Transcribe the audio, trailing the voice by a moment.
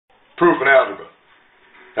Proof in Algebra.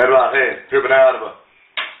 Proof in Algebra.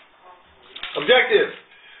 Objective: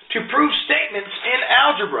 to prove statements in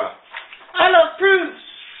algebra. I love proofs.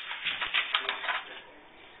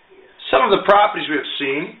 Some of the properties we have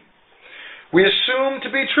seen, we assume to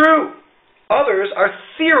be true. Others are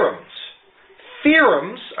theorems.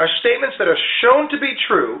 Theorems are statements that are shown to be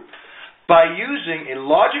true by using a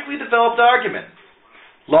logically developed argument.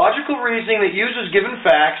 Logical reasoning that uses given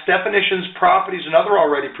facts, definitions, properties, and other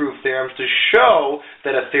already proved theorems to show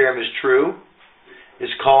that a theorem is true is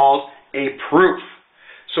called a proof.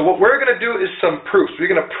 So what we're going to do is some proofs. We're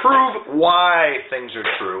going to prove why things are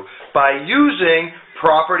true by using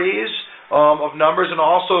properties of numbers and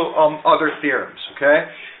also other theorems. Okay,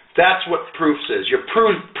 that's what proofs is. You're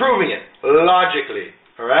proving it logically.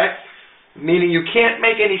 All right, meaning you can't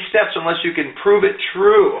make any steps unless you can prove it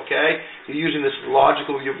true. Okay, you're using this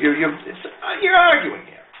logical. You're arguing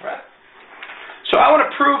here, right? So I want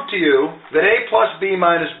to prove to you that A plus B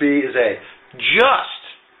minus B is A, just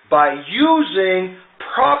by using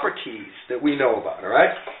properties that we know about. All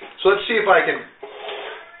right. So let's see if I can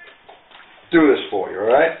do this for you.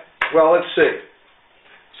 All right. Well, let's see.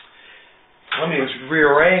 Let me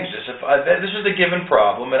rearrange this. This is the given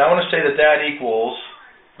problem, and I want to say that that equals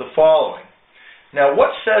the following. Now,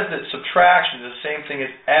 what says that subtraction is the same thing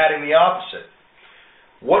as adding the opposite?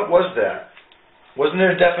 What was that? Wasn't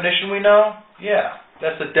there a definition we know? Yeah,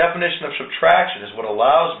 that's the definition of subtraction is what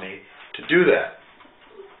allows me to do that.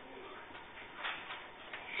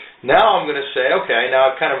 Now I'm going to say, okay,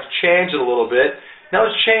 now I've kind of changed it a little bit. Now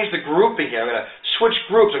let's change the grouping here. I'm going to switch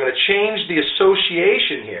groups. I'm going to change the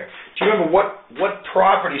association here. Do you remember what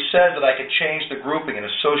property says that I can change the grouping and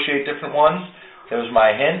associate different ones? That was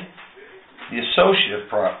my hint. The associative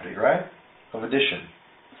property, right, of addition.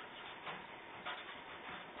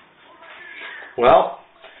 Well,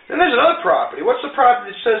 then there's another property. What's the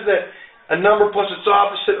property that says that a number plus its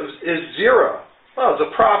opposite is 0? Well,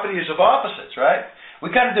 the properties of opposites, right? We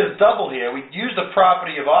kind of did a double here. We used the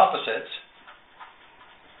property of opposites,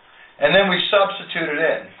 and then we substituted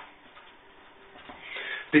in.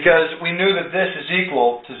 Because we knew that this is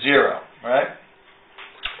equal to 0, right?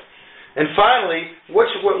 And finally, what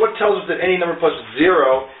tells us that any number plus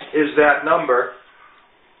 0 is that number?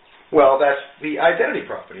 Well, that's the identity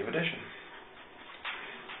property of addition.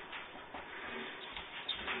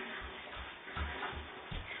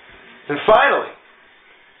 And finally,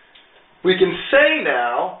 we can say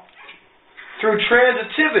now, through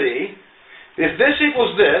transitivity, if this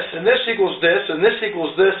equals this, and this equals this, and this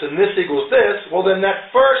equals this, and this equals this, well then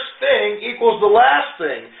that first thing equals the last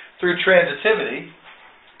thing through transitivity.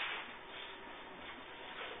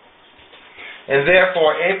 And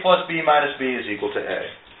therefore, A plus B minus B is equal to A.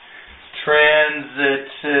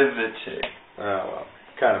 Transitivity. Oh, well,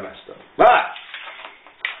 kind of messed up. But,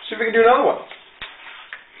 see if we can do another one.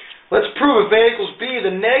 Let's prove if A equals B,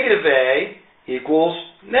 then negative A equals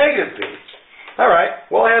negative B. All right,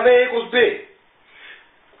 well, I have A equals B.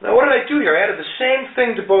 Now, what did I do here? I added the same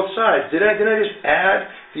thing to both sides. Didn't I just add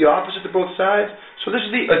the opposite to both sides? So this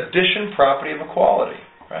is the addition property of equality,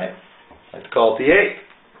 right? I like to call it the A.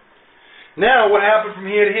 Now, what happened from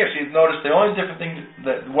here to here? So you notice the only different thing,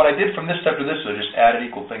 what I did from this step to this is I just added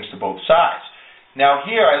equal things to both sides. Now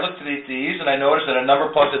here, I looked at these and I noticed that a number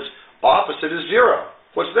plus its opposite is 0.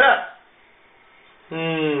 What's that?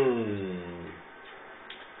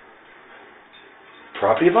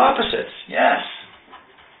 Property of opposites. Yes.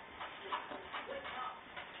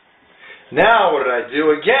 Now what did I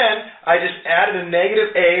do? Again, I just added a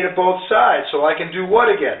negative A to both sides. So I can do what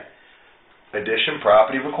again? Addition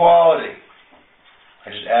property of equality. I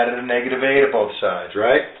just added a negative A to both sides,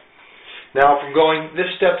 right? Now from going this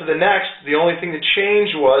step to the next, the only thing that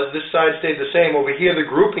changed was this side stayed the same. Over here the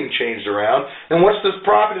grouping changed around. And what's this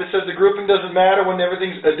property that says the grouping doesn't matter when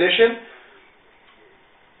everything's addition?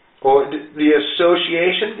 Or the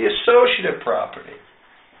association? The associative property.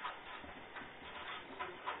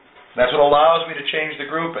 That's what allows me to change the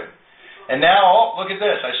grouping. And now, oh, look at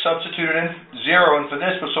this. I substituted in 0 in for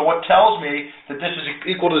this. So what tells me that this is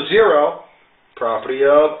equal to 0? Property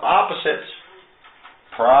of opposites.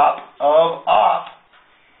 Prop of op.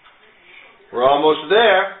 We're almost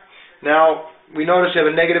there. Now, we notice we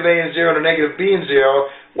have a negative A and 0 and a negative B and 0.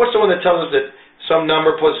 What's the one that tells us that some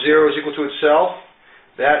number plus 0 is equal to itself?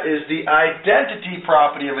 That is the identity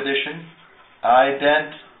property of addition.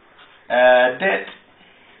 Addit.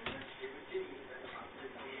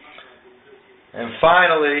 And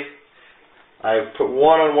finally, I put 1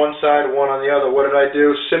 on one side, 1 on the other. What did I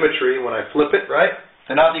do? Symmetry, when I flip it, right?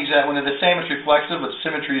 They're not the exact, when they're the same, it's reflexive, but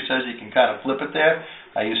symmetry says you can kind of flip it there.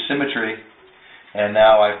 I use symmetry, and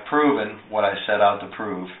now I've proven what I set out to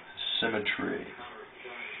prove. symmetry.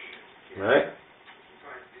 Right?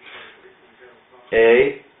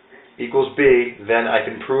 A equals B, then I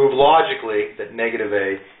can prove logically that negative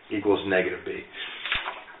A equals negative B.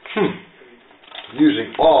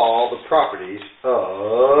 Using all the properties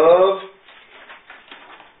of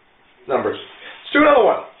numbers. Let's do another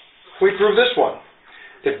one. We prove this one.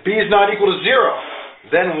 If B is not equal to 0,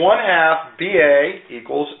 then 1/2 BA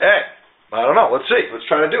equals A. I don't know. Let's see. Let's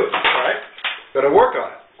try to do it. All right? Got to work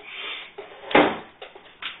on it.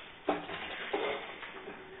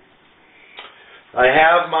 I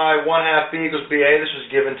have my 1/2 B equals BA. This was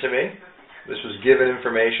given to me. This was given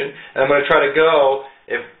information. And I'm going to try to go,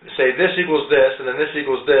 if say this equals this, and then this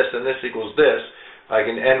equals this, and this equals this, I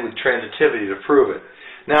can end with transitivity to prove it.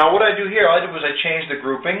 Now what I do here, all I did was I changed the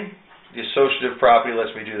grouping. The associative property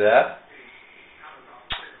lets me do that.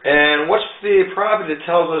 And what's the property that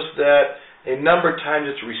tells us that a number times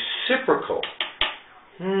its reciprocal?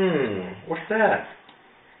 What's that?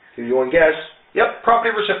 Give you one guess. Yep, property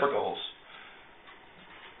of reciprocals.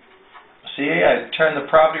 See, I turn the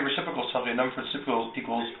property of reciprocals, tells me a number of reciprocals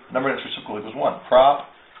equals, number that's reciprocal equals 1. Prop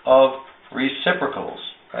of reciprocals,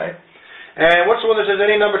 right? And what's the one that says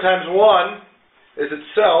any number times 1 is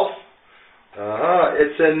itself?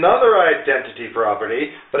 It's another identity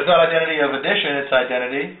property, but it's not identity of addition, it's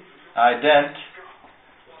identity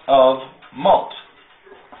of mult.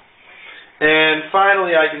 And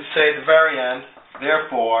finally, I can say at the very end,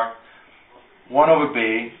 therefore,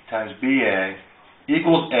 1/B times BA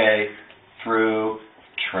equals A through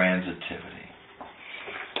transitivity.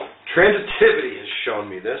 Transitivity has shown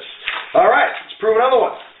me this. All right, let's prove another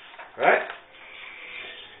one. All right?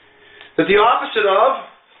 That the opposite of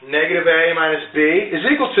negative A minus B is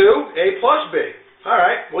equal to A plus B. All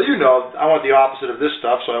right, well, you know, I want the opposite of this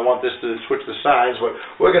stuff, so I want this to switch the signs, but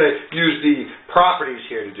we're going to use the properties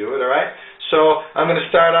here to do it, all right? So I'm going to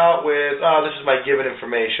start out with, this is my given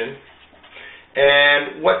information.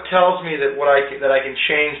 And what tells me that I can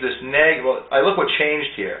change this negative? Well, I look what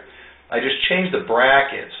changed here. I just changed the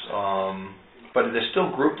brackets, but they're still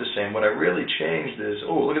grouped the same. What I really changed is,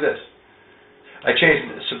 oh, look at this. I changed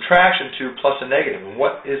subtraction to plus a negative. And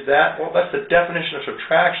what is that? Well, that's the definition of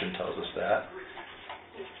subtraction tells us that,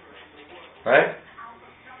 right?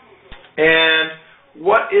 And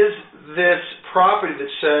what is this property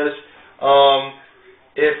that says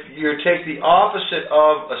if you take the opposite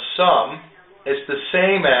of a sum, it's the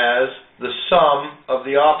same as the sum of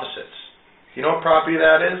the opposites. You know what property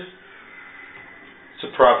that is?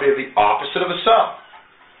 It's a property of the opposite of a sum.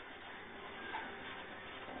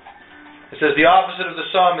 It says the opposite of the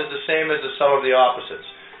sum is the same as the sum of the opposites.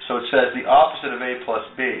 So it says the opposite of A plus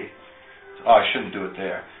B. Oh, I shouldn't do it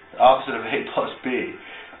there. The opposite of A plus B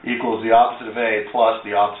equals the opposite of A plus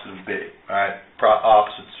the opposite of B. All right?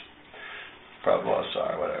 Opposites.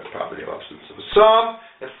 Property of opposites of a sum.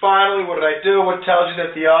 And finally, what did I do? What tells you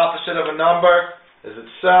that the opposite of a number is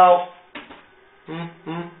itself?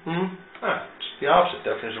 It's the opposite.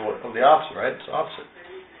 Definition of the opposite, right? It's opposite.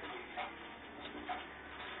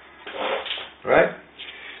 Right?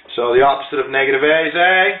 So the opposite of negative A is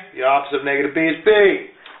A. The opposite of negative B is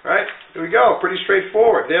B. Right? Here we go. Pretty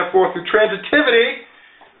straightforward. Therefore, through transitivity,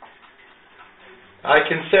 I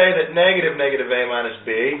can say that negative A minus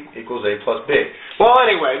B equals A plus B. Well,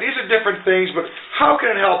 anyway, these are different things, but how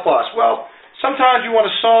can it help us? Well, sometimes you want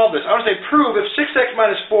to solve this. I want to say prove if 6x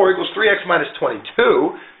minus 4 equals 3x minus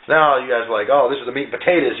 22. Now you guys are like, oh, this is the meat and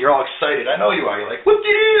potatoes. You're all excited. I know you are. You're like,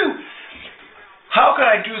 whoop-de-doo! How can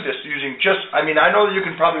I do this using I know that you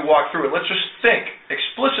can probably walk through it. Let's just think.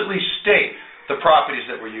 Explicitly state the properties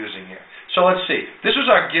that we're using here. So let's see. This is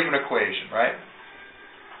our given equation, right?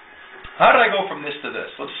 How did I go from this to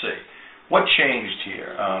this? Let's see. What changed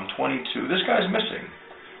here? 22. This guy's missing.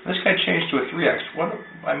 This guy changed to a 3x. What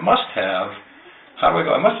I must have, how do I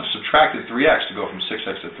go? I must have subtracted 3x to go from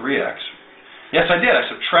 6x to 3x. Yes, I did. I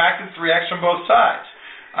subtracted 3x from both sides.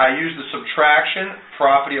 I used the subtraction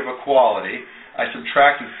property of equality. I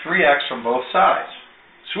subtracted 3x from both sides.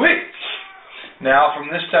 Sweet. Now, from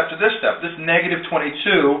this step to this step, this negative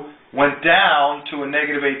 22 went down to a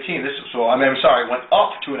negative 18. Went up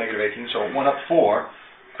to a negative 18, so it went up 4.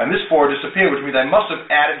 And this 4 disappeared, which means I must have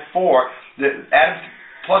added 4.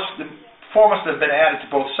 Plus, the 4 must have been added to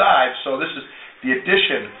both sides, so this is the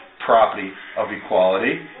addition property of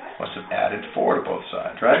equality. Must have added 4 to both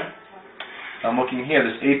sides, right? I'm looking here.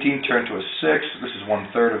 This 18 turned to a 6. This is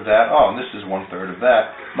 1/3 of that. Oh, and this is 1/3 of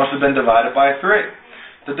that. Must have been divided by 3.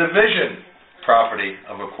 The division property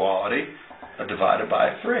of equality divided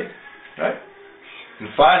by 3, right?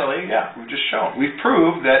 And finally, we've just shown. We've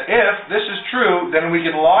proved that if this is true, then we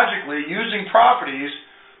can logically, using properties,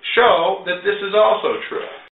 show that this is also true.